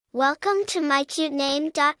Welcome to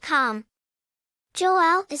mycutename.com.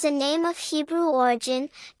 Joelle is a name of Hebrew origin,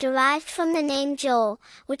 derived from the name Joel,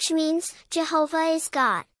 which means Jehovah is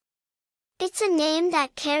God. It's a name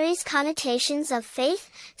that carries connotations of faith,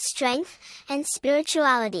 strength, and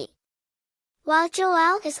spirituality. While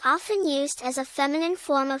Joelle is often used as a feminine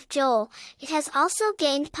form of Joel, it has also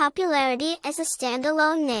gained popularity as a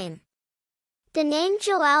standalone name. The name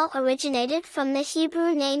Joelle originated from the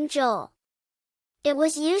Hebrew name Joel. It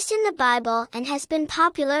was used in the Bible and has been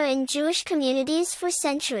popular in Jewish communities for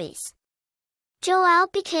centuries.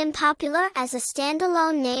 Joelle became popular as a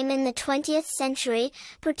standalone name in the 20th century,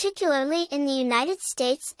 particularly in the United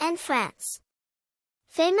States and France.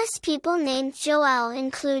 Famous people named Joelle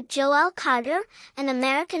include Joelle Carter, an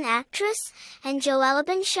American actress, and Joelle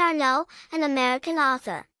Ben Charnow, an American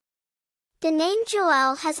author. The name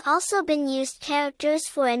Joelle has also been used characters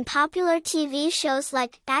for in popular TV shows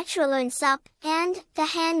like Bachelor in Sup and The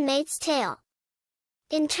Handmaid's Tale.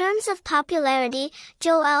 In terms of popularity,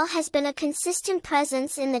 Joelle has been a consistent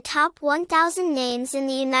presence in the top 1,000 names in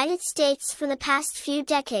the United States for the past few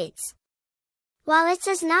decades. While it's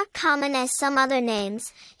as not common as some other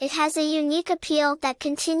names, it has a unique appeal that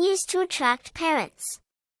continues to attract parents.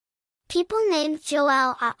 People named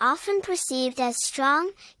Joelle are often perceived as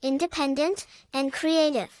strong, independent, and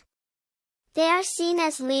creative. They are seen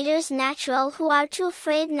as leaders natural who are too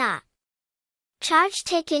afraid not. Charge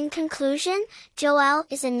take in conclusion, Joelle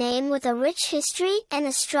is a name with a rich history and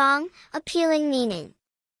a strong, appealing meaning.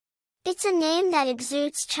 It's a name that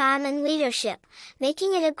exudes charm and leadership,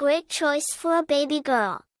 making it a great choice for a baby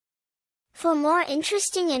girl. For more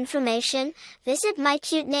interesting information, visit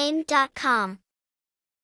mycutename.com.